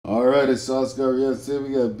Alright, it's Sauce Guy. Yeah, today we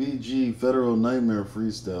got BG Federal Nightmare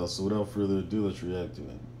Freestyle. So without further ado, let's react to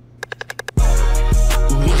it.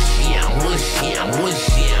 Yeah.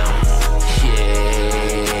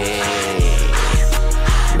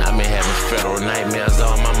 I've been having federal nightmares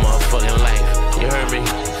all my motherfucking life. You heard me?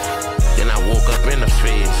 Then I woke up in the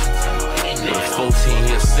feds with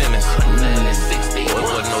 14-year sentence. Boy, it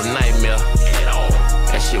wasn't no nightmare.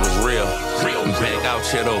 That shit was real. I'm back out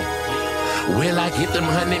here though. Will I get them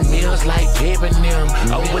 100 meals like giving them?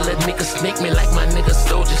 Or will a nigga snake me like my nigga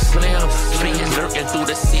Soldier Slim? Fiends lurking through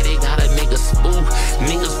the city, got a nigga spook.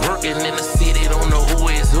 Niggas working in the city, don't know who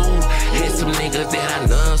is who. Here's some niggas that I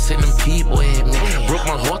love, send them people at me. Broke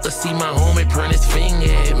my heart to see my homie turn his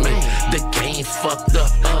finger at me. The game fucked up,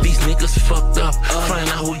 these niggas fucked up. Find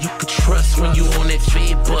out who you could trust when you on that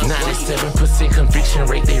feed bus. 97% conviction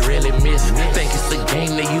rate, they really miss. Think it's the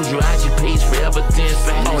game, they use your IG page for evidence.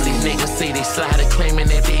 All these niggas say they slide claiming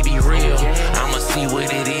that they be real. I'ma see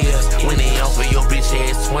what it is when they offer your bitch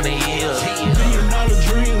ass 20 years. $1 billion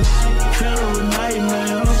dreams, federal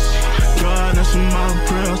nightmares. God, that's in my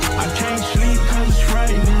prayers. I can't sleep cause it's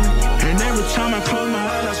frightening. And every time I close my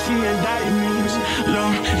eyes, I see indictments.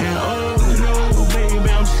 Long and oh no, baby,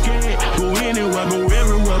 I'm scared. Go anywhere, go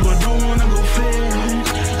everywhere, but don't wanna go fed.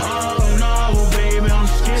 Oh no, baby, I'm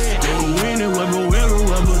scared. Go anywhere, go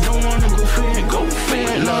everywhere, but don't wanna go fed. Go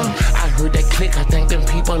fed, love. Heard that click, I think them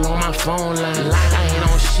people on my phone line. Like I ain't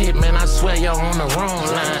on shit, man, I swear y'all on the wrong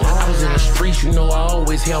line. I was in the streets, you know I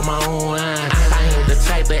always held my own line. I ain't the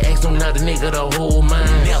type that ask another nigga to hold mine.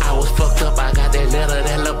 I was fucked up, I got that letter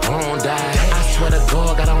that LeBron died. I swear to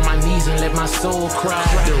God, got on my knees and let my soul cry.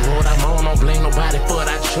 The road I'm on, don't blame nobody, but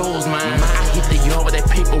I chose mine. I hit the yard with that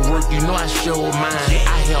paperwork, you know I showed mine.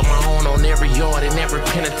 I held my own on every yard and every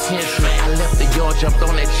penitentiary. I left the yard, jumped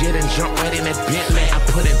on that jet and jumped right in that Bentley. I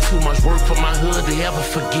put in too much work for my hood to ever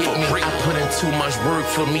forget me. I put in too much work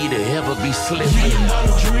for me to ever be slipping. $1 billion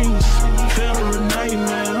dreams, federal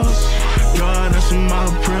nightmares. God, that's in my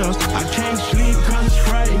prayers. I can't sleep cause it's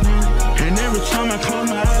frightening. And every time I close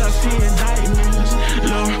my eyes, I see indictments.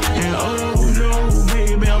 Love and oh no,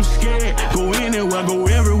 baby, I'm scared. Go anywhere, go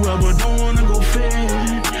everywhere, but don't wanna go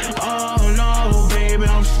fed. Oh no, baby,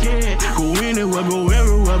 I'm scared. Go anywhere, go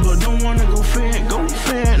everywhere, but don't wanna go fed. Go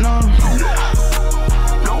fed, no.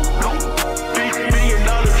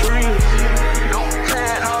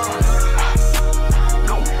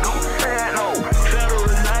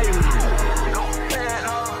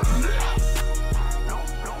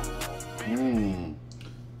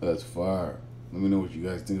 That's fire. Let me know what you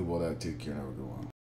guys think about that. Take care and have a good one.